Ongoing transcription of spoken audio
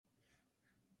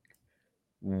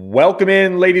Welcome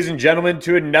in, ladies and gentlemen,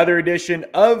 to another edition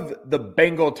of the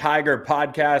Bengal Tiger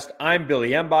podcast. I'm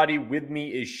Billy Embody. With me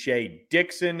is Shay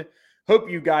Dixon. Hope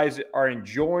you guys are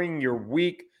enjoying your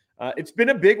week. It's been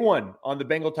a big one on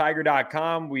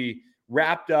thebengaltiger.com. We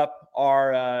wrapped up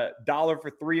our dollar for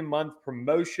 3 month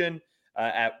promotion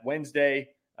at Wednesday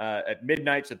at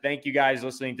midnight. So thank you guys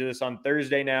listening to this on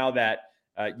Thursday now that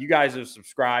you guys have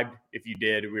subscribed. If you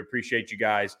did, we appreciate you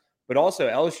guys. But also,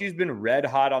 LSU's been red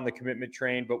hot on the commitment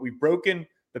train, but we've broken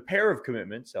the pair of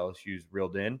commitments LSU's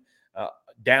reeled in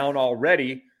down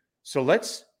already. So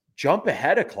let's jump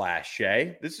ahead a class,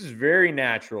 Shay. This is very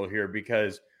natural here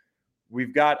because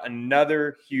we've got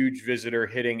another huge visitor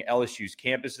hitting LSU's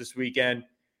campus this weekend.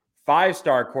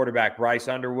 5-star quarterback Bryce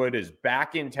Underwood is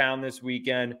back in town this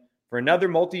weekend for another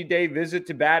multi-day visit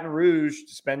to Baton Rouge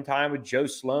to spend time with Joe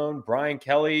Sloan, Brian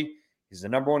Kelly. He's the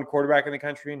number one quarterback in the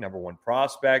country, number one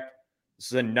prospect. This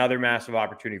is another massive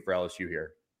opportunity for LSU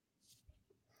here.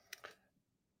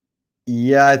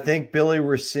 Yeah, I think, Billy,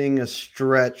 we're seeing a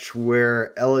stretch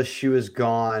where LSU has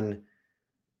gone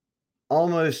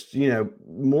almost,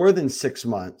 more than 6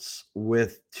 months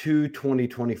with two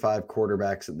 2025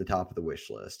 quarterbacks at the top of the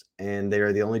wish list. And they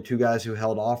are the only two guys who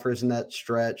held offers in that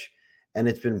stretch. And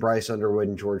it's been Bryce Underwood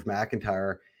and George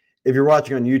McIntyre. If you're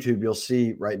watching on YouTube, you'll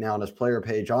see right now on his player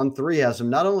page, On3 has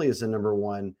him not only as the number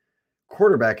one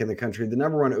quarterback in the country, the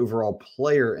number one overall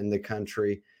player in the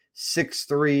country,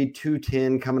 6'3",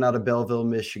 210, coming out of Belleville,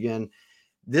 Michigan.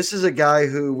 This is a guy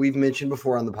who we've mentioned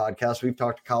before on the podcast. We've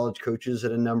talked to college coaches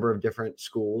at a number of different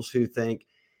schools who think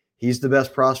he's the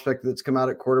best prospect that's come out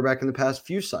at quarterback in the past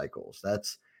few cycles.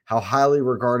 That's how highly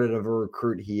regarded of a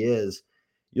recruit he is.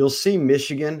 You'll see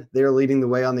Michigan, they're leading the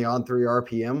way on the On3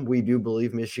 RPM. We do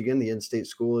believe Michigan, the in-state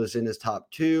school, is in his top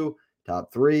 2,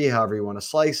 top 3, however you want to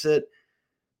slice it.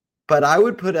 But I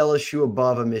would put LSU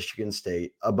above a Michigan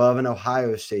State, above an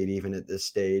Ohio State even at this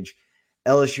stage.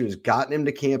 LSU has gotten him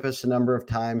to campus a number of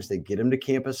times. They get him to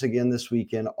campus again this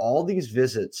weekend. All these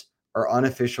visits are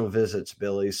unofficial visits,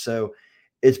 Billy. So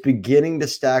it's beginning to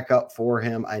stack up for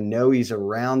him. I know he's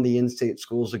around the in-state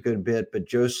schools a good bit, but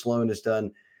Joe Sloan has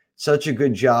done such a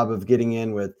good job of getting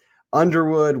in with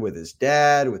Underwood, with his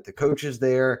dad, with the coaches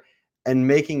there, and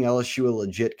making LSU a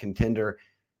legit contender.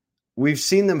 We've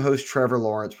seen them host Trevor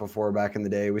Lawrence before back in the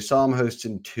day. We saw him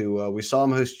hosting Tua. We saw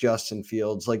him host Justin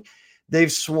Fields. Like,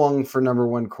 they've swung for number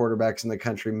one quarterbacks in the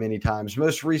country many times.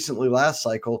 Most recently, last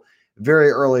cycle, very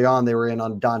early on, they were in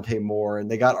on Dante Moore, and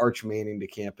they got Arch Manning to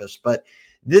campus. But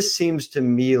this seems to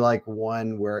me like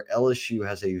one where LSU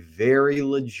has a very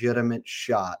legitimate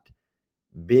shot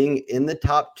being in the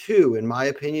top 2, in my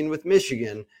opinion, with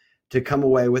Michigan, to come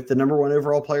away with the number one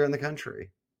overall player in the country.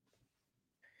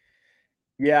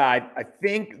 Yeah, I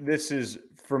think this is,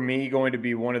 for me, going to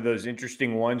be one of those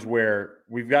interesting ones where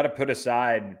we've got to put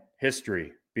aside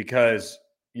history because,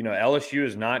 LSU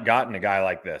has not gotten a guy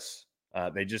like this.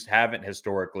 They just haven't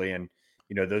historically. And,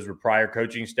 those were prior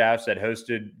coaching staffs that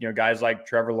hosted, guys like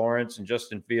Trevor Lawrence and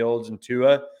Justin Fields and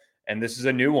Tua. And this is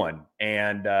a new one.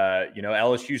 And,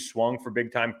 LSU swung for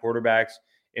big-time quarterbacks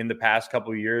in the past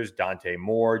couple of years. Dante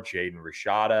Moore, Jaden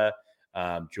Rashada,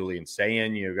 Julian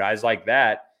Sayin, guys like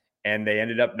that. And they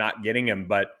ended up not getting him.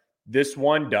 But this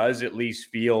one does at least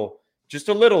feel just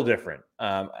a little different,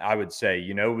 I would say.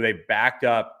 They backed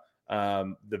up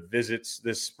the visits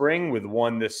this spring with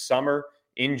one this summer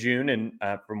in June. And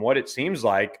from what it seems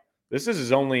like, this is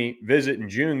his only visit in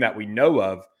June that we know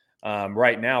of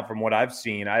right now. From what I've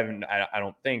seen, I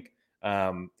don't think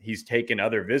he's taken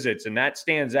other visits, and that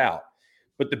stands out.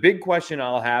 But the big question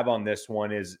I'll have on this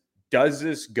one is, does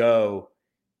this go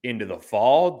into the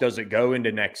fall? Does it go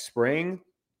into next spring?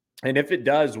 And if it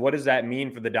does, what does that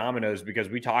mean for the Dominoes? Because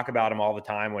we talk about him all the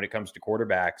time when it comes to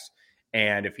quarterbacks.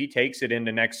 And if he takes it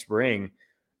into next spring,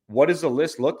 what does the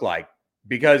list look like?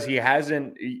 Because he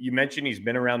hasn't, you mentioned he's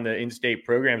been around the in-state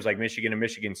programs like Michigan and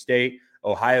Michigan State.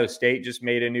 Ohio State just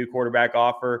made a new quarterback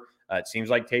offer. It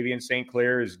seems like Tavian St.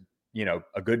 Clair is,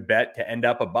 a good bet to end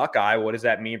up a Buckeye. What does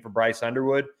that mean for Bryce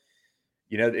Underwood?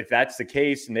 If that's the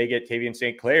case and they get Tavian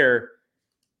St. Clair,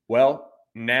 well,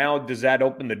 now does that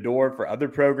open the door for other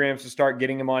programs to start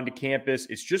getting him onto campus?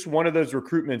 It's just one of those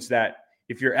recruitments that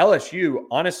if you're LSU,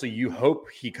 honestly, you hope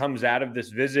he comes out of this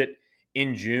visit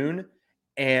in June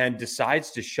and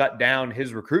decides to shut down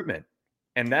his recruitment.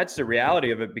 And that's the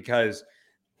reality of it, because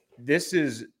this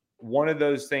is one of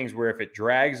those things where if it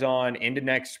drags on into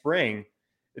next spring,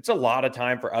 it's a lot of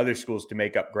time for other schools to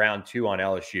make up ground too on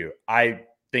LSU. I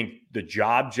think the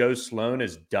job Joe Sloan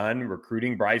has done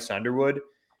recruiting Bryce Underwood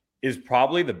is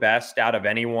probably the best out of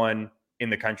anyone in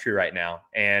the country right now.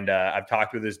 And I've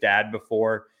talked with his dad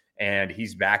before, and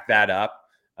he's backed that up.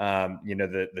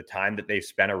 the time that they've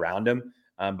spent around him.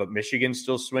 But Michigan's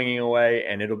still swinging away,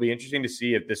 and it'll be interesting to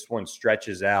see if this one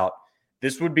stretches out.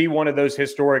 This would be one of those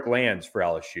historic lands for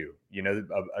LSU,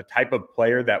 a type of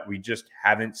player that we just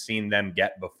haven't seen them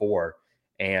get before.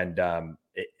 And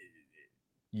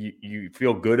you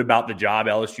feel good about the job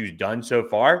LSU's done so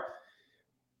far,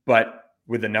 but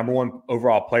with the number one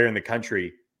overall player in the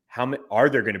country, are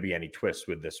there going to be any twists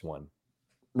with this one?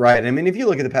 Right. I mean, if you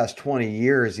look at the past 20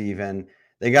 years, even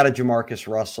they got a Jamarcus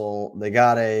Russell, they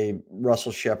got a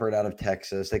Russell Shepard out of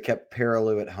Texas. They kept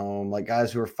Perilou at home, like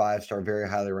guys who are 5-star, very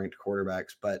highly ranked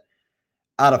quarterbacks, but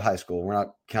out of high school. We're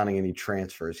not counting any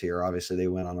transfers here. Obviously, they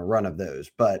went on a run of those,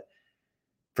 but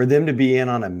for them to be in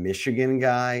on a Michigan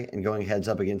guy and going heads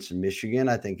up against Michigan,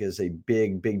 I think is a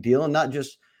big, big deal. And not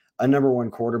just a number one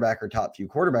quarterback or top few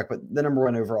quarterback, but the number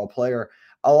one overall player.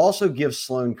 I'll also give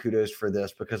Sloan kudos for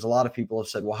this because a lot of people have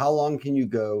said, well, how long can you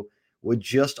go with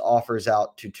just offers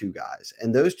out to two guys?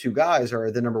 And those two guys are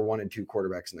the number 1 and 2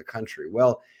 quarterbacks in the country.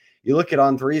 Well, you look at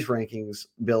On3's rankings,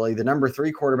 Billy, the number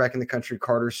 3 quarterback in the country,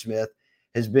 Carter Smith,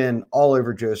 has been all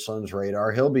over Joe Sloan's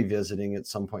radar. He'll be visiting at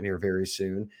some point here very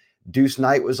soon. Deuce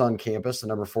Knight was on campus, the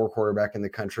number 4 quarterback in the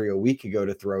country, a week ago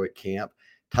to throw at camp.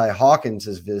 Ty Hawkins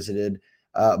has visited.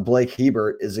 Blake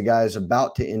Hebert is a guy who's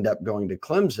about to end up going to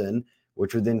Clemson,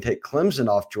 which would then take Clemson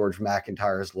off George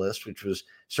McIntyre's list, which was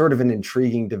sort of an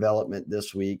intriguing development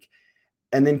this week.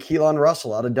 And then Keelan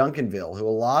Russell out of Duncanville, who a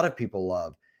lot of people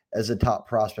love as a top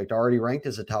prospect, already ranked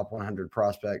as a top 100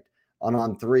 prospect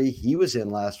on 3. He was in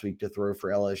last week to throw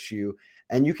for LSU.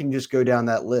 And you can just go down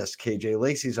that list. KJ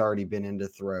Lacey's already been in to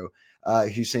throw.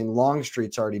 Hussein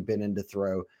Longstreet's already been in to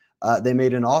throw. They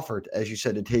made an offer, as you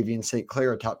said, to Tavian St.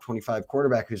 Clair, a top 25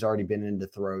 quarterback who's already been in to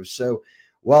throw. So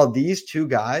while these two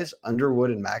guys,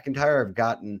 Underwood and McIntyre, have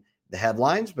gotten the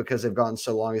headlines because they've gone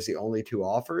so long as the only 2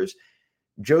 offers,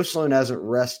 Joe Sloan hasn't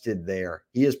rested there.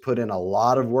 He has put in a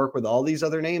lot of work with all these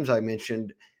other names I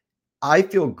mentioned. I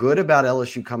feel good about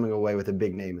LSU coming away with a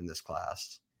big name in this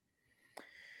class.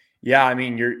 Yeah, I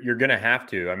mean, you're going to have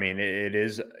to. I mean, it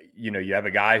is, you have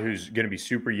a guy who's going to be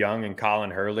super young and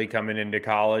Colin Hurley coming into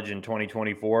college in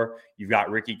 2024. You've got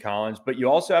Ricky Collins, but you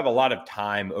also have a lot of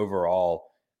time overall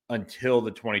until the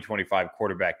 2025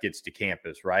 quarterback gets to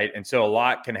campus, right? And so a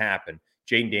lot can happen.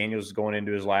 Jaden Daniels is going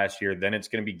into his last year. Then it's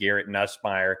going to be Garrett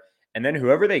Nussmeier. And then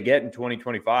whoever they get in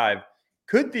 2025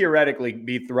 could theoretically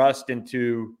be thrust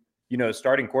into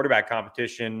starting quarterback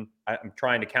competition. I'm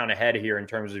trying to count ahead here in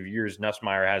terms of years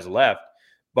Nussmeier has left,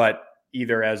 but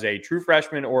either as a true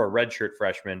freshman or a redshirt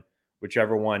freshman,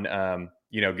 whichever one,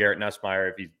 Garrett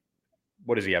Nussmeier,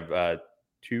 what does he have?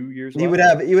 2 years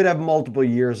left? He would have multiple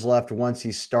years left once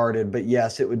he started, but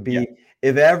yes, it would be,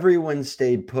 if everyone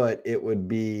stayed put, it would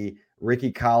be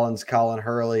Ricky Collins, Colin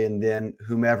Hurley, and then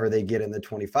whomever they get in the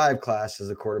 25 class as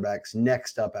the quarterbacks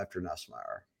next up after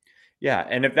Nussmeier. Yeah.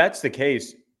 And if that's the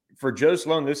case, for Joe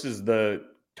Sloan, this is the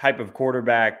type of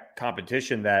quarterback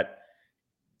competition that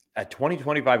a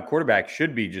 2025 quarterback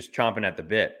should be just chomping at the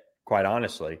bit, quite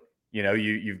honestly.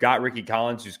 You've got Ricky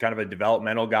Collins, who's kind of a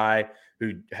developmental guy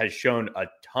who has shown a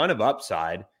ton of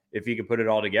upside if he could put it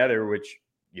all together, which,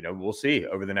 we'll see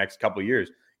over the next couple of years.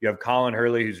 You have Colin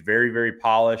Hurley, who's very, very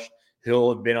polished.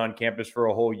 He'll have been on campus for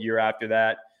a whole year after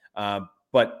that.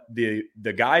 But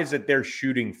the guys that they're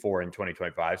shooting for in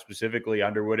 2025, specifically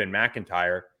Underwood and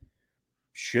McIntyre,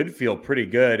 should feel pretty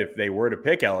good if they were to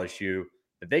pick LSU,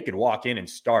 that they could walk in and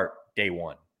start day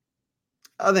one.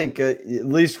 I think at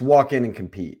least walk in and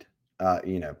compete,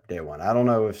 day one. I don't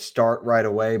know if start right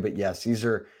away, but yes, these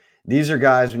are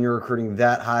guys when you're recruiting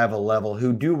that high of a level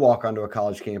who do walk onto a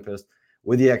college campus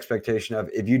with the expectation of,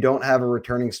 if you don't have a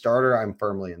returning starter, I'm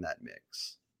firmly in that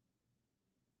mix.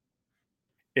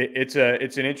 It's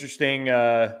an interesting,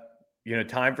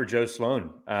 time for Joe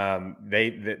Sloan.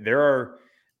 There are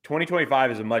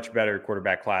 2025 is a much better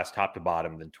quarterback class top to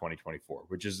bottom than 2024,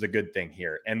 which is the good thing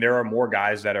here. And there are more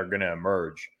guys that are going to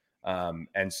emerge.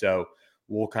 And so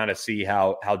we'll kind of see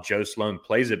how Joe Sloan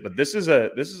plays it. But this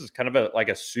is kind of like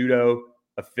a pseudo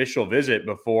official visit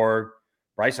before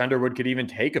Bryce Underwood could even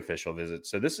take official visits.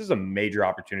 So this is a major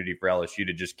opportunity for LSU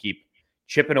to just keep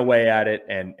chipping away at it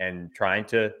and trying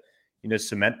to,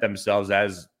 cement themselves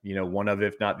as, one of,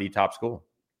 if not the top school.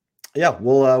 Yeah,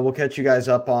 we'll catch you guys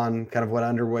up on kind of what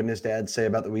Underwood and his dad say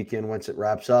about the weekend once it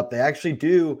wraps up. They actually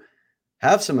do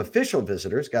have some official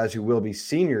visitors, guys who will be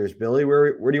seniors. Billy,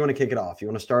 where do you want to kick it off? You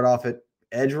want to start off at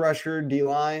edge rusher,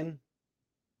 D-line?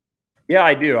 Yeah,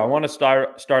 I do. I want to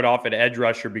start off at edge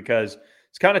rusher because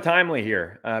it's kind of timely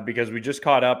here because we just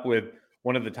caught up with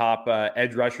one of the top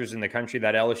edge rushers in the country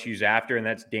that LSU's after, and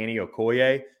that's Danny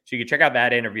Okoye. So you can check out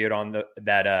that interview on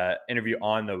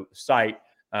the site.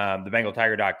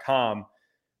 thebengaltiger.com.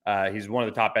 He's one of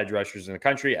the top edge rushers in the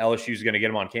country. LSU is going to get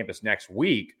him on campus next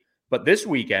week. But this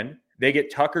weekend, they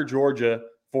get Tucker, Georgia,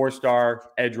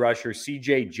 4-star edge rusher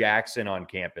CJ Jackson on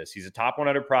campus. He's a top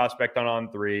 100 prospect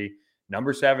on 3,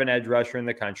 number 7 edge rusher in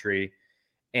the country.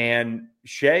 And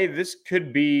Shay, this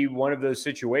could be one of those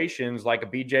situations like a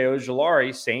BJ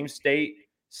Ojulari, same state,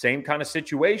 same kind of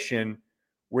situation,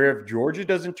 where if Georgia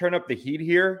doesn't turn up the heat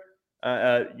here,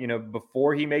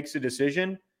 before he makes a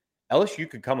decision, LSU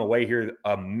could come away here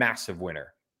a massive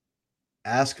winner.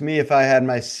 Ask me if I had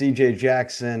my CJ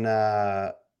Jackson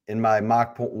in my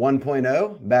mock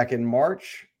 1.0 back in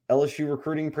March, LSU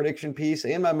recruiting prediction piece,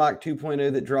 and my mock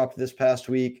 2.0 that dropped this past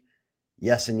week.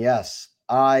 Yes and yes.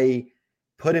 I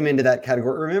put him into that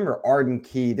category. Remember Arden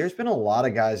Key. There's been a lot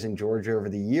of guys in Georgia over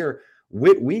the year.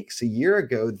 Whit Weeks a year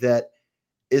ago that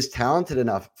is talented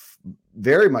enough,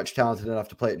 very much talented enough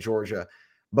to play at Georgia.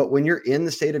 But when you're in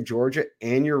the state of Georgia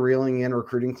and you're reeling in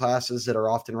recruiting classes that are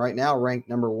often right now ranked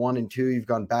number 1 and 2, you've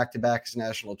gone back-to-back as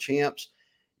national champs,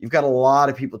 you've got a lot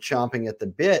of people chomping at the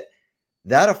bit.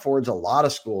 That affords a lot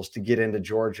of schools to get into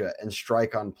Georgia and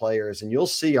strike on players. And you'll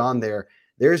see on there,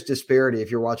 there's disparity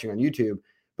if you're watching on YouTube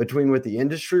between what the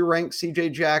industry ranks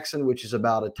CJ Jackson, which is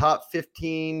about a top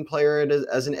 15 player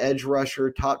as an edge rusher,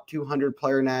 top 200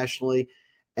 player nationally,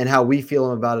 and how we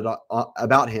feel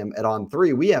about him at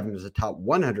On3. We have him as a top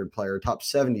 100 player, top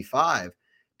 75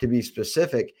 to be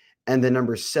specific, and the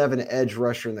number 7 edge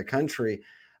rusher in the country.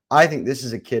 I think this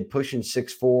is a kid pushing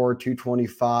 6'4",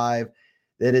 225.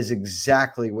 That is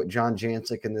exactly what John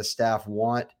Jancic and this staff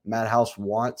want, Matt House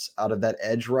wants out of that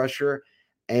edge rusher.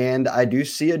 And I do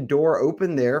see a door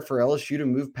open there for LSU to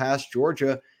move past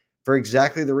Georgia for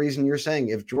exactly the reason you're saying.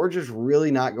 If Georgia's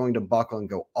really not going to buckle and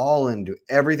go all in, do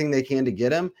everything they can to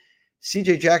get him,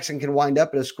 CJ Jackson can wind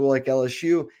up at a school like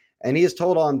LSU. And he has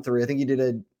told On3, I think he did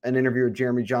an interview with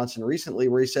Jeremy Johnson recently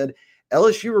where he said,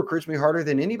 LSU recruits me harder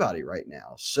than anybody right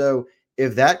now. So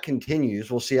if that continues,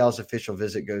 we'll see how his official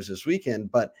visit goes this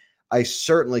weekend. But I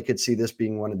certainly could see this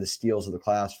being one of the steals of the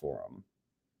class for him.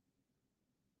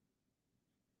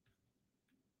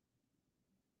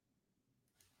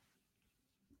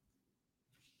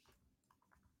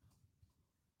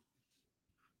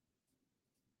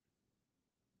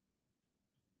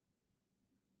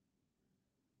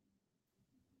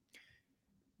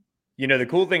 The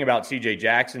cool thing about CJ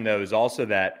Jackson, though, is also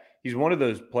that he's one of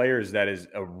those players that is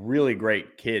a really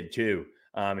great kid, too.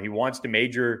 He wants to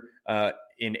major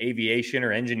in aviation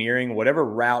or engineering, whatever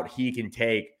route he can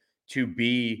take to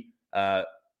be an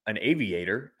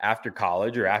aviator after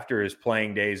college or after his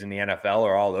playing days in the NFL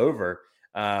or all over.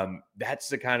 That's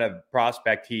the kind of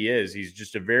prospect he is. He's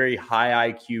just a very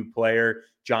high IQ player.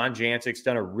 John Jancic's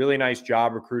done a really nice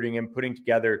job recruiting him, putting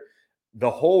together the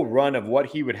whole run of what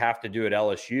he would have to do at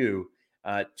LSU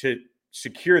to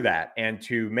secure that and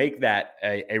to make that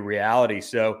a reality.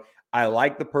 So I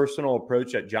like the personal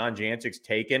approach that John Jancic's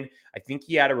taken. I think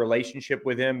he had a relationship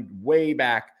with him way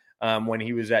back when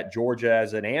he was at Georgia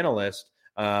as an analyst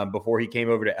before he came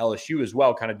over to LSU as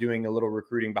well, kind of doing a little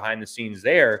recruiting behind the scenes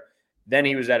there. Then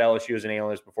he was at LSU as an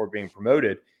analyst before being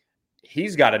promoted.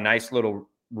 He's got a nice little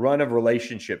run of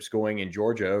relationships going in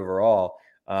Georgia overall.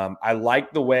 I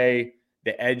like the way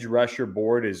the edge rusher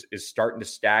board is starting to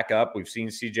stack up. We've seen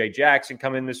CJ Jackson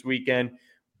come in this weekend.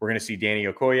 We're going to see Danny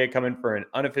Okoye come in for an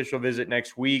unofficial visit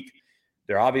next week.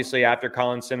 They're obviously after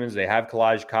Colin Simmons. They have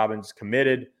Kalaj Cobbins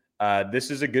committed.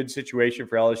 This is a good situation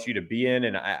for LSU to be in,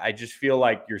 and I just feel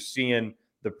like you're seeing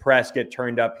the press get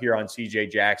turned up here on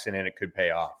CJ Jackson, and it could pay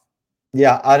off.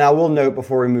 Yeah, and I will note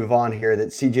before we move on here that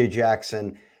CJ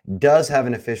Jackson does have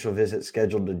an official visit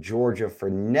scheduled to Georgia for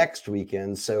next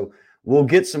weekend, so we'll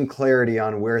get some clarity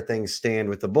on where things stand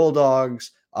with the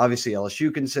Bulldogs. Obviously,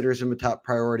 LSU considers him a top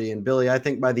priority. And Billy, I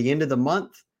think by the end of the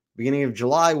month, beginning of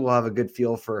July, we'll have a good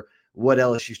feel for what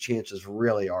LSU's chances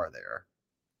really are there.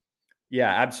 Yeah,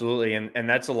 absolutely. And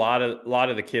that's a lot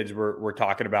of the kids we're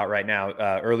talking about right now.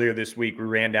 Earlier this week, we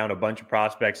ran down a bunch of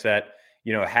prospects that,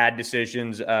 had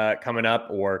decisions coming up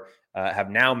or have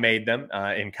now made them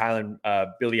in Kylan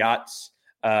Billiot's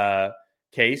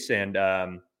case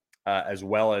and as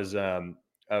well as, who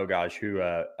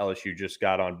LSU just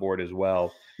got on board as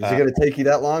well. Is it going to take you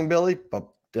that long, Billy?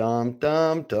 Joel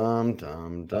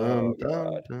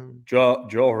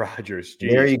Rogers.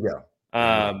 Geez. There you go.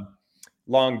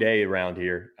 Long day around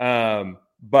here.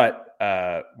 But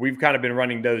we've kind of been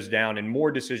running those down and more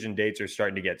decision dates are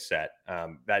starting to get set.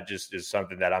 That just is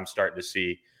something that I'm starting to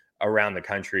see around the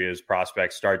country as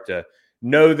prospects start to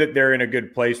know that they're in a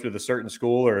good place with a certain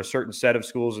school or a certain set of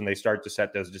schools, and they start to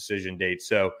set those decision dates.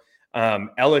 So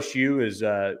LSU is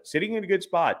sitting in a good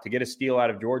spot to get a steal out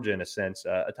of Georgia in a sense,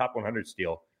 a top 100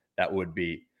 steal that would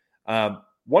be.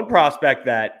 One prospect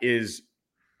that is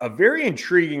a very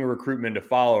intriguing recruitment to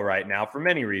follow right now for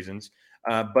many reasons.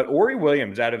 But Ori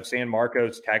Williams out of San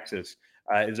Marcos, Texas,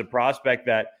 is a prospect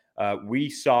that we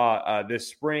saw this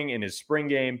spring in his spring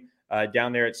game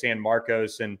down there at San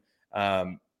Marcos, and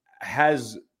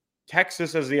has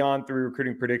Texas as the on-through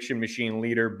recruiting prediction machine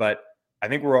leader. But I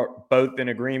think we're both in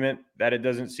agreement that it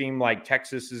doesn't seem like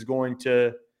Texas is going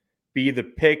to be the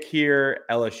pick here.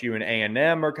 LSU and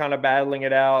A&M are kind of battling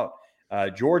it out.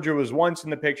 Georgia was once in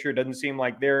the picture. It doesn't seem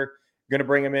like they're going to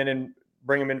bring him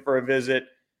in for a visit.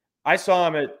 I saw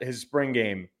him at his spring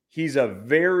game. He's a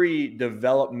very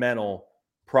developmental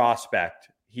prospect.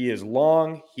 He is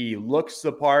long. He looks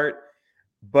the part,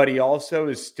 but he also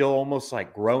is still almost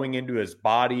like growing into his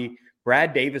body.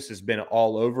 Brad Davis has been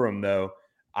all over him, though.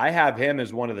 I have him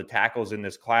as one of the tackles in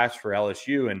this class for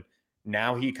LSU, and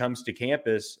now he comes to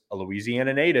campus, a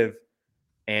Louisiana native,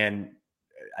 and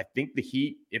I think the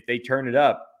Heat, if they turn it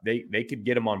up, they could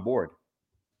get him on board.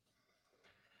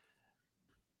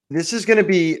 This is going to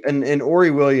be an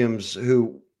Ori Williams,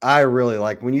 who I really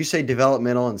like. When you say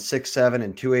developmental and 6'7"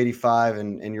 and 285,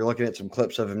 and you're looking at some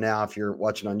clips of him now, if you're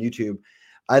watching on YouTube,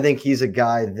 I think he's a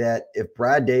guy that if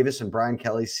Brad Davis and Brian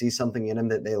Kelly see something in him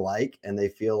that they like, and they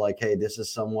feel like, hey, this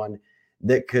is someone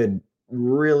that could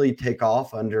really take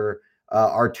off under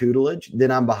our tutelage,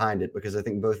 then I'm behind it, because I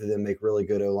think both of them make really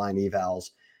good O-line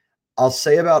evals. I'll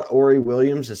say about Ori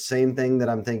Williams the same thing that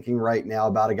I'm thinking right now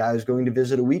about a guy who's going to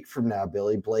visit a week from now,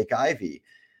 Billy, Blake Ivy.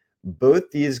 Both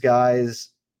these guys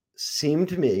seem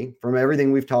to me, from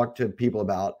everything we've talked to people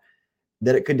about,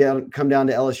 that it could come down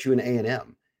to LSU and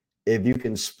A&M. If you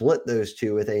can split those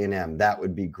two with A&M, that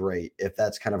would be great. If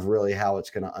that's kind of really how it's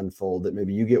going to unfold, that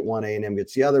maybe you get one, A&M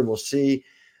gets the other, we'll see.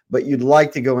 But you'd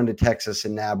like to go into Texas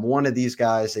and nab one of these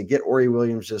guys. They get Ori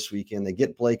Williams this weekend. They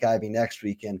get Blake Ivy next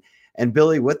weekend. And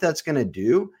Billy, what that's going to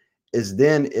do is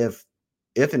then if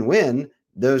and when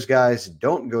those guys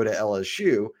don't go to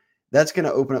LSU, that's going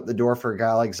to open up the door for a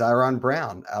guy like Zyron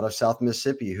Brown out of South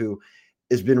Mississippi, who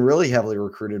has been really heavily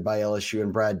recruited by LSU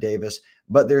and Brad Davis.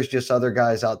 But there's just other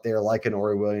guys out there like an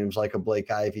Ori Williams, like a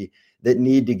Blake Ivy, that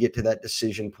need to get to that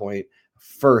decision point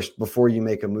first before you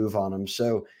make a move on them.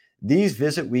 So these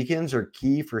visit weekends are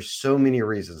key for so many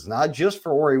reasons, not just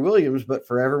for Ori Williams, but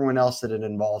for everyone else that it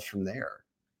involves from there.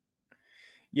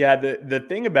 Yeah, the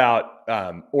thing about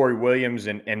Ori Williams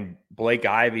and Blake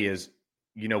Ivy is,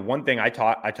 one thing I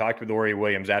talked with Ori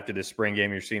Williams after this spring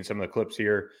game. You're seeing some of the clips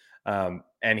here,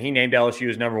 and he named LSU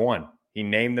as number one. He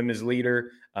named them as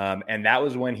leader, and that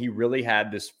was when he really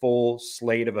had this full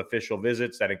slate of official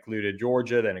visits that included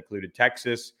Georgia, that included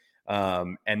Texas,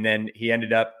 and then he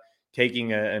ended up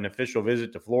taking an official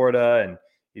visit to Florida, and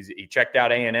he checked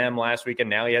out A&M last week, and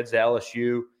now he heads to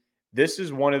LSU. This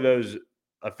is one of those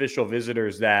official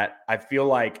visitors that I feel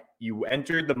like you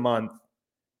entered the month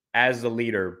as the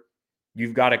leader.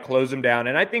 You've got to close them down.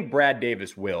 And I think Brad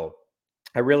Davis will.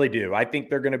 I really do. I think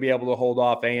they're going to be able to hold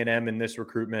off A&M in this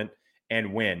recruitment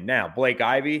and win. Now, Blake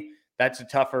Ivy, that's a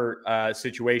tougher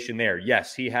situation there.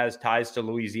 Yes, he has ties to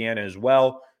Louisiana as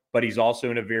well, but he's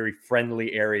also in a very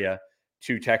friendly area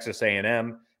to Texas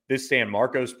A&M. This San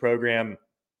Marcos program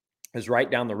is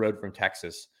right down the road from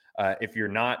Texas. If you're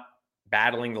not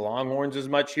battling the Longhorns as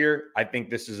much here, I think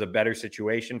this is a better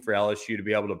situation for LSU to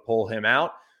be able to pull him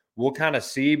out. We'll kind of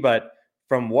see, but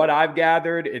from what I've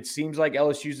gathered, it seems like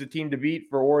LSU's the team to beat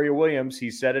for Ori Williams.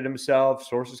 He said it himself.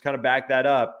 Sources kind of back that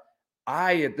up.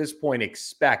 I, at this point,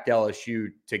 expect LSU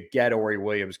to get Ori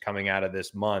Williams coming out of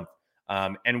this month.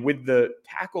 And with the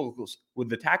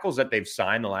tackles that they've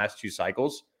signed the last two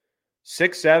cycles,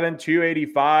 6'7",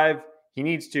 285, he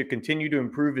needs to continue to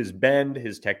improve his bend,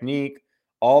 his technique,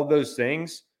 all those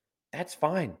things. That's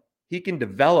fine. He can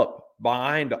develop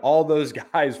behind all those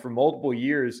guys for multiple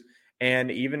years. And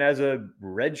even as a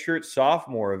redshirt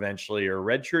sophomore eventually, or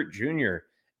redshirt junior,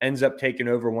 ends up taking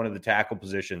over one of the tackle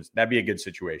positions. That'd be a good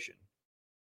situation.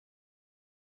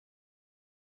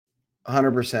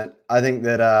 100%. I think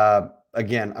that,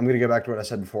 again, I'm going to go back to what I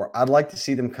said before. I'd like to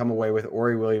see them come away with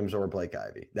Ori Williams or Blake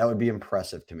Ivy. That would be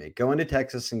impressive to me. Go into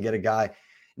Texas and get a guy.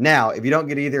 Now, if you don't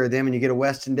get either of them and you get a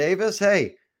Weston Davis,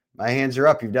 hey, my hands are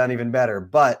up. You've done even better.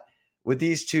 But with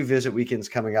these two visit weekends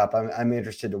coming up, I'm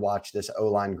interested to watch this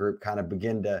O-line group kind of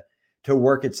begin to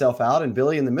work itself out. And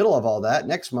Billy, in the middle of all that,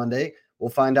 next Monday, we'll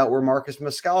find out where Marcus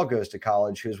Mescal goes to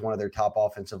college, who's one of their top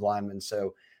offensive linemen.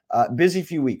 So busy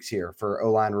few weeks here for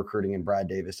O-line recruiting and Brad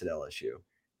Davis at LSU.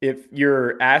 If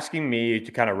you're asking me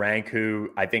to kind of rank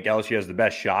who I think LSU has the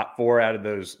best shot for out of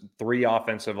those 3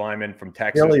 offensive linemen from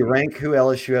Texas, Really rank who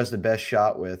LSU has the best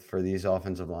shot with for these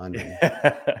offensive linemen.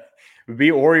 would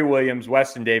be Ori Williams,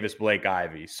 Weston Davis, Blake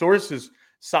Ivy. Sources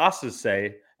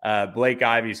say Blake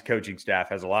Ivy's coaching staff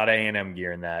has a lot of A&M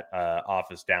gear in that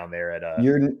office down there at.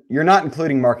 You're not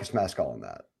including Marcus Maskell in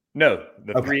that. No,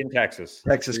 the 3 in Texas.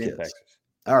 Texas three kids. in Texas.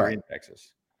 All 3 right. in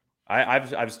Texas.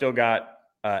 I've still got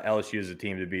LSU as a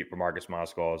team to beat for Marcus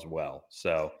Maskell as well.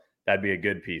 So that'd be a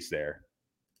good piece there.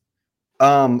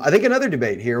 I think another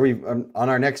debate here on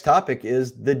our next topic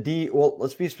is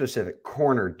let's be specific,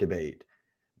 corner debate.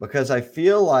 Because I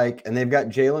feel like, and they've got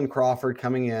Jalen Crawford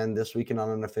coming in this weekend on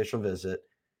an official visit.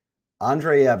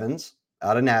 Andre Evans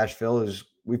out of Nashville, who's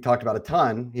we've talked about a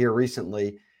ton here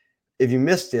recently. If you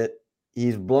missed it,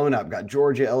 he's blown up. Got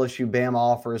Georgia, LSU, Bama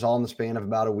offers all in the span of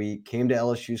about a week. Came to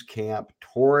LSU's camp,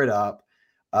 tore it up.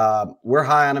 We're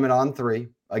high on him at On3.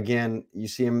 Again, you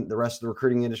see him, the rest of the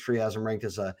recruiting industry has him ranked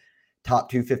as a top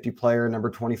 250 player,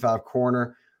 number 25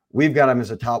 corner. We've got him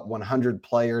as a top 100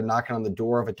 player, knocking on the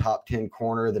door of a top 10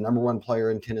 corner, the number 1 player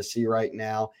in Tennessee right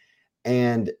now.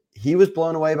 And he was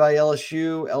blown away by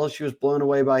LSU. LSU was blown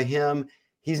away by him.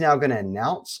 He's now going to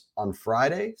announce on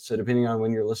Friday. So depending on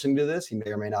when you're listening to this, he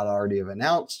may or may not already have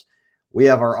announced. We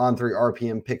have our On3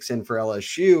 RPM picks in for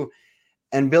LSU.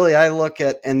 And Billy, I look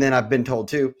at, and then I've been told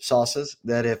too, sauces,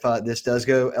 that if this does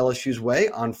go LSU's way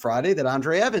on Friday, that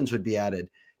Andre Evans would be added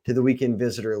to the weekend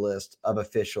visitor list of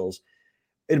officials.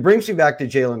 It brings me back to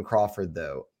Jalen Crawford,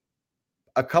 though.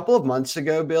 A couple of months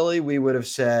ago, Billy, we would have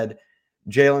said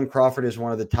Jalen Crawford is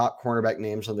one of the top cornerback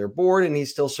names on their board, and he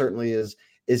still certainly is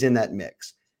in that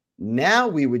mix. Now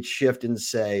we would shift and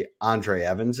say Andre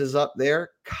Evans is up there.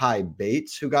 Kai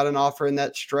Bates, who got an offer in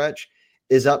that stretch,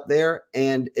 is up there.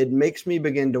 And it makes me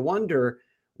begin to wonder,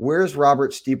 where's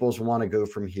Robert Steeples want to go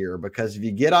from here? Because if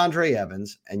you get Andre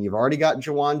Evans and you've already got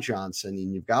Jawan Johnson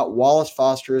and you've got Wallace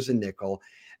Foster as a nickel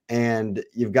and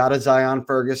you've got a Zion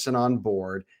Ferguson on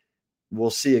board, we'll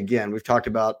see again. We've talked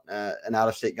about an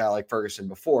out-of-state guy like Ferguson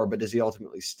before, but does he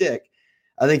ultimately stick?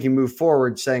 I think you move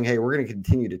forward saying, hey, we're going to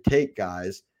continue to take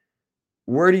guys.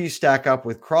 Where do you stack up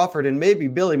with Crawford? And maybe,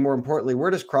 Billy, more importantly,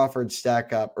 where does Crawford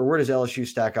stack up, or where does LSU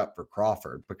stack up for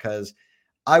Crawford? Because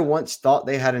I once thought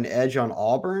they had an edge on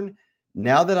Auburn.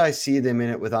 Now that I see them in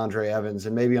it with Andre Evans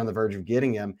and maybe on the verge of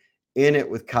getting him, in it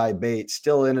with Kai Bates,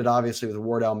 still in it, obviously, with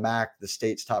Wardell Mack, the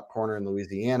state's top corner in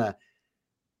Louisiana,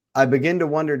 I begin to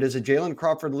wonder, does a Jalen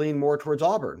Crawford lean more towards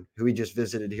Auburn, who he just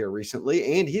visited here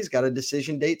recently, and he's got a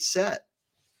decision date set?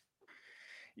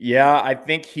 Yeah, I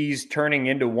think he's turning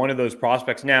into one of those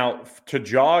prospects. Now, to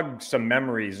jog some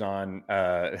memories on,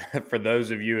 for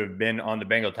those of you who have been on the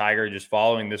Bengal Tiger, just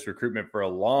following this recruitment for a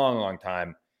long, long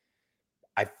time,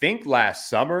 I think last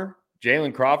summer,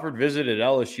 Jalen Crawford visited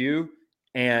LSU,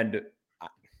 and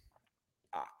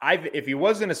if he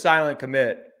wasn't a silent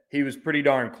commit, he was pretty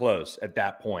darn close at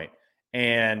that point.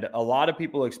 And a lot of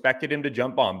people expected him to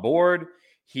jump on board.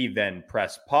 He then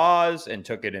pressed pause and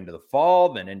took it into the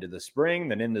fall, then into the spring,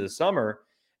 then into the summer.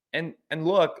 And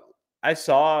look, I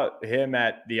saw him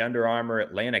at the Under Armour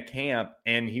Atlanta camp,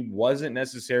 and he wasn't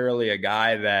necessarily a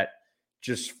guy that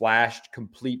just flashed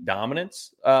complete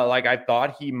dominance like I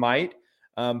thought he might.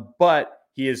 But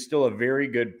he is still a very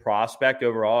good prospect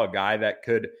overall, a guy that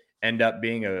could end up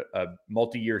being a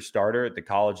multi-year starter at the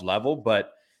college level.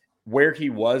 But where he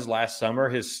was last summer,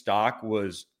 his stock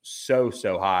was so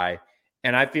high.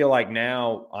 And I feel like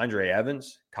now Andre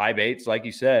Evans, Kai Bates, like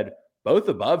you said, both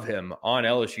above him on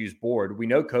LSU's board. We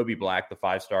know Kobe Black, the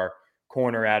 5-star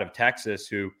corner out of Texas,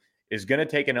 who is going to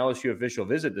take an LSU official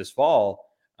visit this fall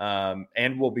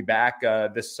and will be back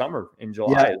this summer in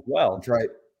July as well. That's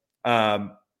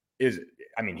right.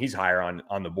 He's higher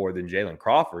on the board than Jalen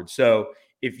Crawford. So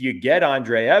if you get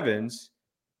Andre Evans,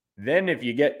 then if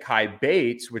you get Kai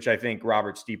Bates, which I think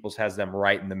Robert Steeples has them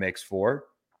right in the mix for,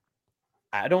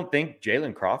 I don't think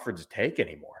Jalen Crawford's a take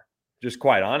anymore. Just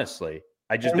quite honestly,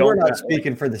 I just don't. We're not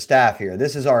speaking for the staff here.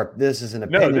 This is an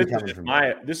opinion.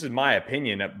 No, this is my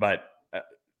opinion. But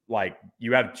like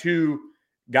you have two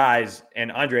guys, and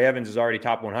Andre Evans is already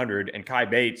top 100, and Kai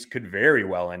Bates could very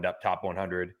well end up top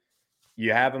 100.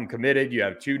 You have him committed. You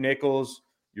have two nickels.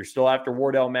 You're still after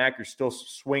Wardell Mack. You're still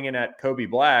swinging at Kobe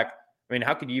Black. I mean,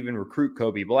 how could you even recruit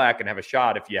Kobe Black and have a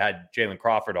shot if you had Jalen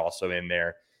Crawford also in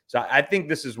there? So I think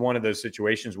this is one of those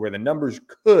situations where the numbers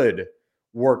could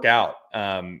work out,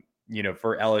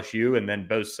 for LSU, and then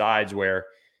both sides where,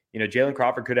 Jalen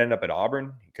Crawford could end up at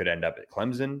Auburn. He could end up at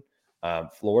Clemson,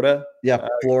 Florida. Yeah,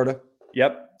 Florida.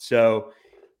 Yep. So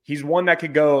he's one that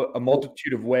could go a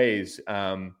multitude of ways.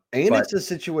 And But it's a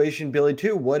situation, Billy,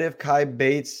 too. What if Kai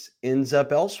Bates ends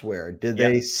up elsewhere? Did yeah,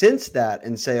 they sense that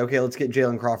and say, okay, let's get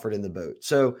Jalen Crawford in the boat?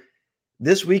 So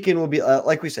this weekend will be,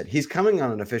 like we said, he's coming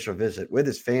on an official visit with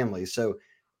his family. So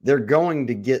they're going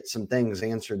to get some things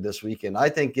answered this weekend. I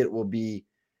think it will be,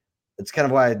 it's kind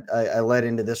of why I led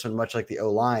into this one, much like the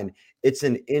O-line. It's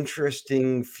an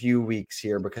interesting few weeks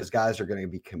here because guys are going to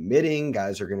be committing,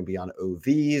 guys are going to be on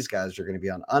OVs, guys are going to be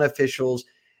on unofficials.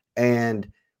 And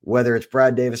whether it's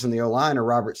Brad Davis in the O-line or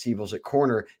Robert Siebels at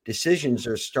corner, decisions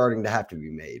are starting to have to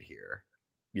be made here.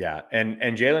 yeah, and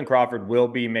Jalen Crawford will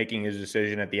be making his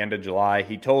decision at the end of July.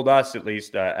 He told us, at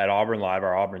least at Auburn Live,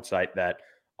 our Auburn site, that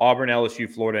Auburn, LSU,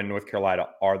 Florida, and North Carolina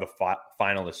are the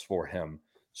finalists for him.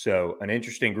 So an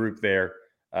interesting group there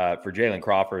for Jalen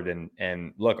Crawford.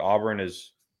 And look, Auburn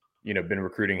has been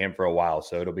recruiting him for a while,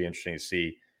 so it'll be interesting to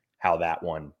see how that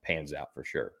one pans out for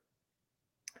sure.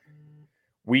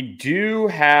 We do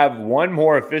have one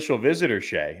more official visitor,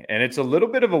 Shay, and it's a little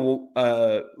bit of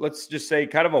a, let's just say,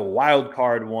 kind of a wild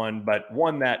card one, but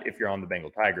one that, if you're on the Bengal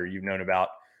Tiger, you've known about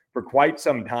for quite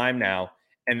some time now,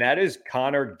 and that is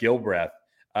Connor Gilbreth,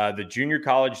 the junior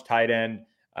college tight end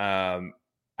out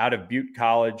of Butte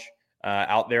College,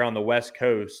 out there on the West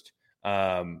Coast,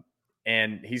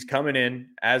 and he's coming in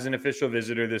as an official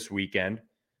visitor this weekend.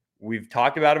 We've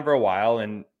talked about him for a while,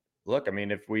 and look, I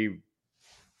mean, if we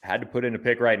had to put in a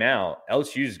pick right now,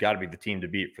 LSU's got to be the team to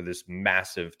beat for this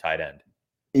massive tight end.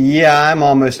 Yeah, I'm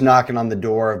almost knocking on the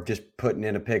door of just putting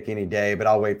in a pick any day, but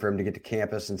I'll wait for him to get to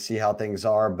campus and see how things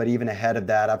are. But even ahead of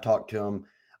that, I've talked to him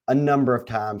a number of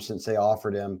times since they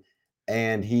offered him,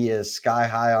 and he is sky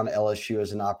high on LSU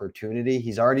as an opportunity.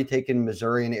 He's already taken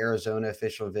Missouri and Arizona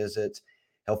official visits.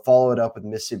 He'll follow it up with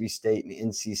Mississippi State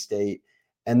and NC State.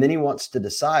 And then he wants to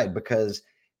decide because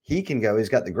he can go, he's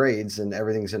got the grades and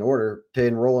everything's in order to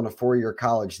enroll in a 4-year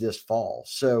college this fall.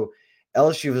 So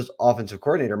LSU's offensive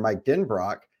coordinator, Mike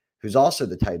Denbrock, who's also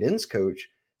the tight ends coach,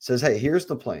 says, hey, here's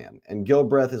the plan. And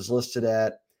Gilbreth is listed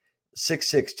at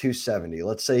 6'6", 270.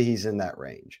 Let's say he's in that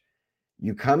range.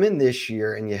 You come in this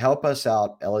year and you help us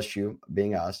out, LSU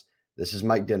being us. This is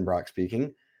Mike Denbrock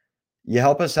speaking. You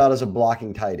help us out as a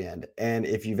blocking tight end. And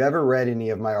if you've ever read any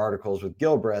of my articles with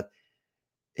Gilbreth,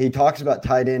 he talks about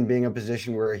tight end being a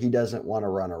position where he doesn't want to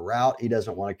run a route. He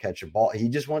doesn't want to catch a ball. He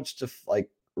just wants to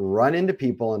run into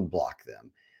people and block them.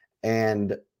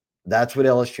 And that's what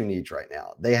LSU needs right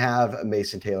now. They have a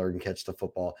Mason Taylor who can catch the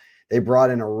football. They brought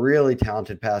in a really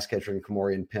talented pass catcher in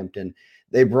Kamorian Pimpton.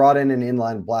 They brought in an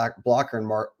inline blocker in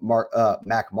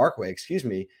Mac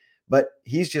Markway, but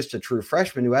he's just a true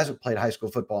freshman who hasn't played high school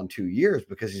football in 2 years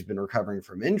because he's been recovering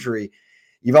from injury.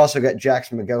 You've also got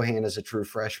Jackson McGohan as a true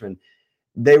freshman.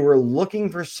 They were looking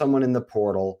for someone in the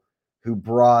portal who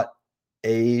brought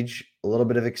age, a little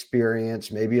bit of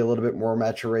experience, maybe a little bit more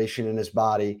maturation in his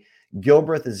body.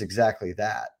 Gilbreth is exactly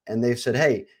that. And they've said,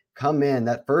 hey, come in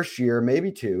that first year, maybe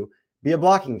two, be a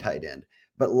blocking tight end,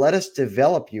 but let us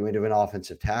develop you into an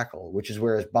offensive tackle, which is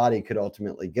where his body could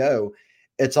ultimately go.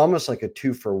 It's almost like a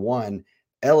 2-for-1.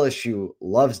 LSU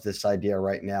loves this idea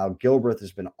right now. Gilbreth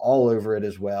has been all over it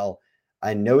as well.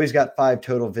 I know he's got 5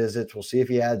 total visits. We'll see if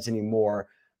he adds any more.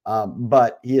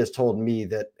 But he has told me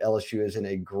that LSU is in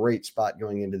a great spot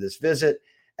going into this visit.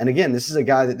 And again, this is a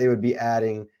guy that they would be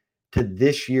adding to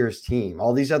this year's team.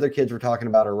 All these other kids we're talking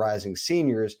about are rising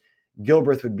seniors.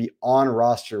 Gilbreth would be on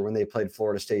roster when they played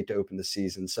Florida State to open the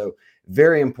season. So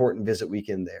very important visit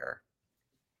weekend there.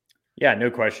 Yeah,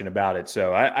 no question about it.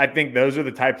 So I think those are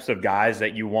the types of guys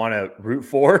that you want to root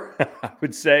for, I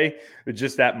would say, with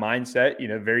just that mindset,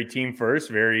 very team first,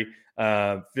 very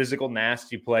physical,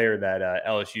 nasty player that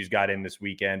LSU's got in this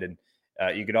weekend. And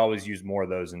you could always use more of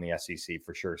those in the SEC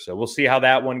for sure. So we'll see how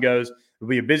that one goes. It'll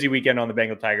be a busy weekend on the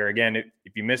Bengal Tiger. Again,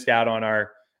 if you missed out on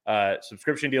our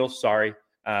subscription deal, sorry.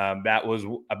 That was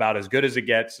about as good as it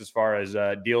gets as far as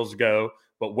deals go.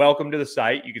 But welcome to the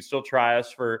site. You can still try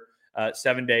us for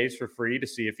 7 days for free to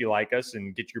see if you like us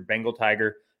and get your Bengal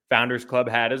Tiger Founders Club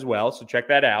hat as well. So check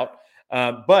that out.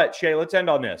 But Shay, let's end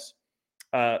on this.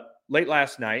 Late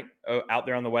last night out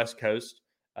there on the West Coast,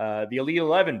 the Elite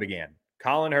 11 began.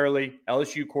 Colin Hurley,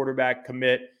 LSU quarterback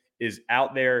commit, is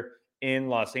out there in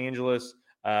Los Angeles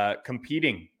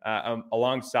competing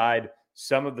alongside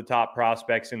some of the top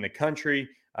prospects in the country.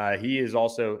 He is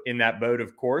also in that boat,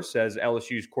 of course, as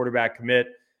LSU's quarterback commit.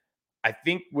 I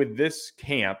think with this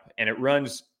camp, and it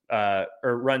runs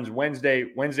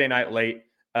Wednesday night late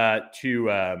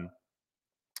to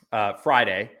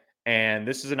Friday, and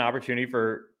this is an opportunity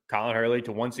for Colin Hurley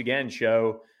to once again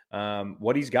show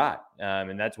what he's got,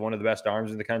 and that's one of the best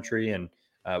arms in the country, and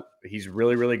he's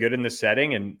really, really good in this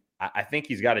setting. And I think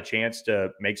he's got a chance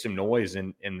to make some noise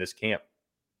in this camp.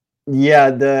 Yeah,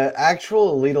 the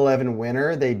actual Elite 11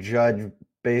 winner, they judge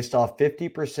based off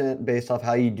 50% based off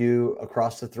how you do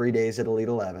across the 3 days at Elite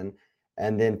 11,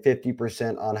 and then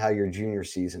 50% on how your junior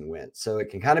season went. So it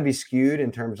can kind of be skewed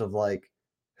in terms of like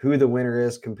who the winner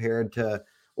is compared to,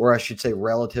 or I should say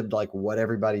relative to like what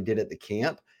everybody did at the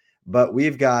camp. But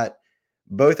we've got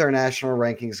both our national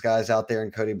rankings guys out there in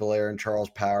Cody Belair and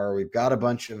Charles Power. We've got a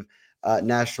bunch of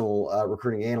national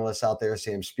recruiting analysts out there,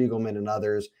 Sam Spiegelman and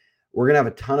others. We're going to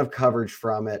have a ton of coverage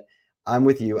from it. I'm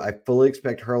with you. I fully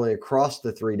expect Hurley across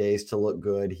the 3 days to look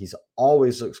good. He's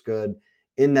always looks good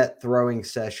in that throwing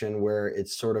session where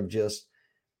it's sort of just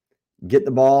get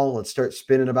the ball, let's start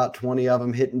spinning about 20 of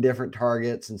them, hitting different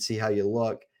targets and see how you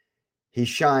look. He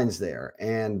shines there.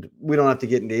 And we don't have to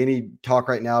get into any talk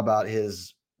right now about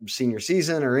his senior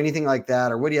season or anything like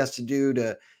that, or what he has to do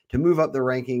to move up the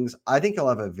rankings. I think he'll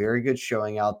have a very good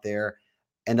showing out there.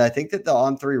 And I think that the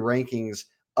On3 rankings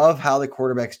of how the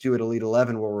quarterbacks do at Elite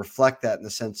 11 will reflect that in the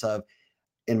sense of,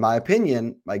 in my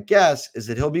opinion, my guess is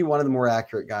that he'll be one of the more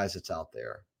accurate guys that's out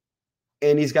there.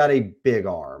 And he's got a big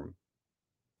arm.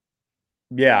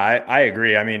 Yeah, I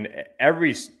agree. I mean,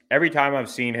 every time I've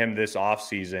seen him this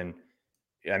offseason,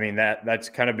 I mean, that's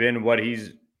kind of been what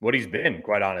he's been,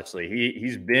 quite honestly.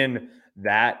 He's been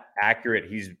that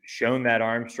accurate. He's shown that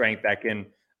arm strength that can,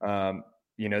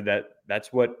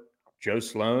 that's what Joe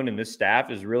Sloan and this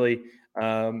staff is really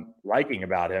liking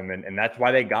about him. And that's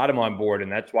why they got him on board.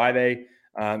 And that's why they,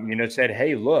 said,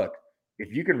 hey, look,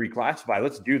 if you can reclassify,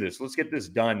 let's do this. Let's get this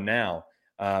done now.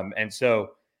 And so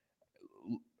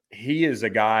he is a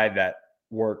guy that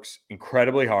works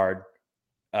incredibly hard,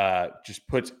 just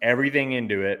puts everything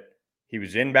into it. He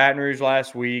was in Baton Rouge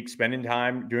last week, spending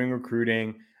time doing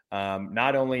recruiting.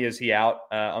 Not only is he out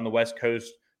on the West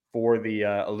Coast for the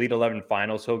Elite 11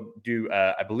 finals, he'll do,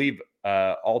 I believe,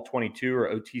 all 22 or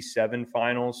OT7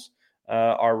 finals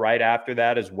are right after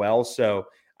that as well. So,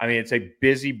 I mean, it's a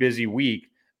busy, busy week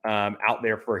out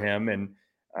there for him. And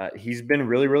he's been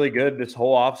really, really good this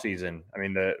whole offseason. I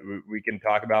mean, we can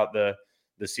talk about the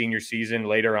senior season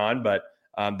later on, but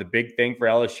the big thing for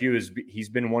LSU is he's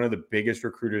been one of the biggest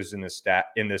recruiters in this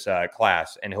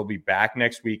class, and he'll be back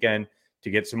next weekend to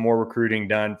get some more recruiting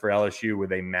done for LSU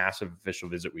with a massive official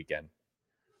visit weekend.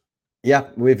 Yeah,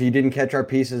 if you didn't catch our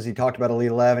pieces, he talked about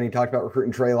Elite 11. He talked about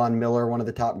recruiting Traylon Miller, one of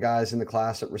the top guys in the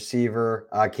class at receiver.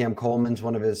 Cam Coleman's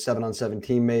one of his 7-on-7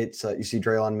 teammates. You see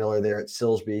Traylon Miller there at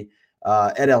Silsbee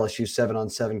at LSU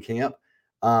 7-on-7 camp.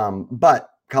 But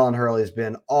Colin Hurley has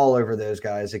been all over those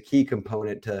guys, a key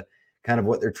component to kind of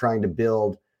what they're trying to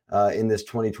build in this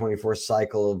 2024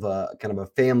 cycle of kind of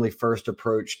a family-first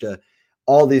approach to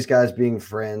all these guys being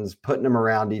friends, putting them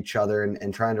around each other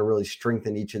and trying to really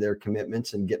strengthen each of their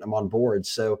commitments and getting them on board.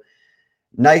 So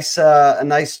a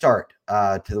nice start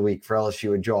to the week for LSU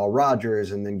with Joel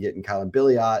Rogers and then getting Kylan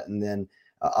Billiot and then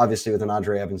obviously with an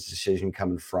Andre Evans decision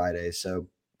coming Friday. So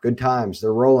good times.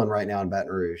 They're rolling right now in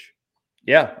Baton Rouge.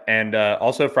 Yeah, and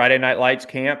also Friday Night Lights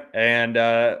camp and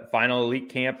final elite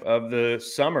camp of the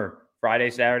summer,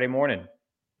 Friday, Saturday morning.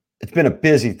 It's been a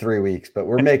busy 3 weeks, but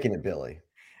we're making it, Billy.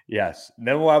 Yes.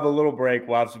 Then we'll have a little break.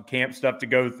 We'll have some camp stuff to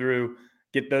go through,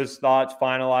 get those thoughts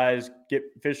finalized, get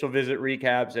official visit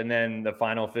recaps, and then the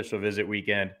final official visit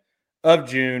weekend of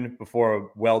June before a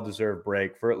well-deserved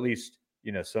break for at least,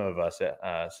 some of us.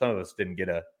 Some of us didn't get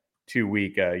a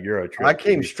 2-week Euro trip. I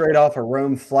came straight off a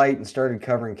Rome flight and started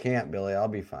covering camp, Billy. I'll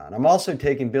be fine. I'm also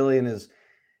taking Billy and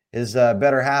his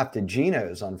better half to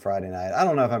Gino's on Friday night. I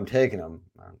don't know if I'm taking him.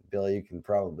 Billy, you can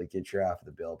probably get your half of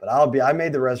the bill, but I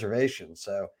made the reservation.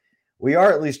 So we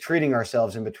are at least treating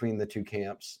ourselves in between the two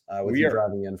camps with you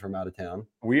driving in from out of town.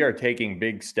 We are taking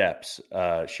big steps.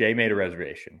 Shay made a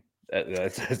reservation.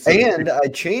 And I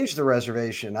changed the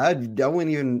reservation. I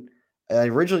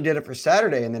originally did it for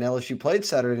Saturday, and then LSU played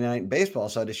Saturday night in baseball,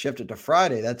 so I had to shift it to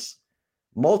Friday. That's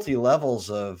multi-levels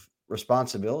of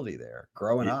responsibility there,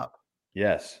 growing up.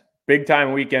 Yes. Big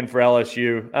time weekend for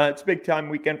LSU. It's a big time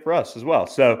weekend for us as well.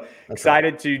 So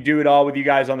excited to do it all with you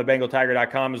guys on the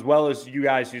BengalTiger.com, as well as you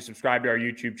guys who subscribe to our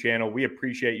YouTube channel. We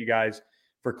appreciate you guys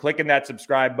for clicking that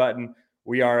subscribe button.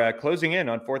 We are closing in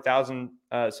on 4,000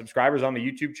 subscribers on the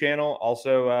YouTube channel.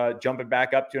 Also jumping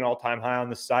back up to an all-time high on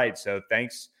the site. So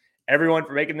thanks everyone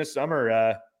for making this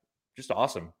summer just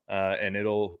awesome. And it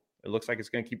looks like it's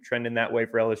going to keep trending that way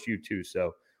for LSU too.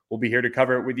 So we'll be here to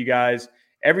cover it with you guys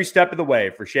every step of the way.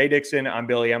 For Shay Dixon, I'm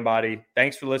Billy Embody.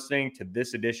 Thanks for listening to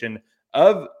this edition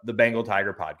of the Bengal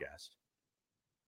Tiger Podcast.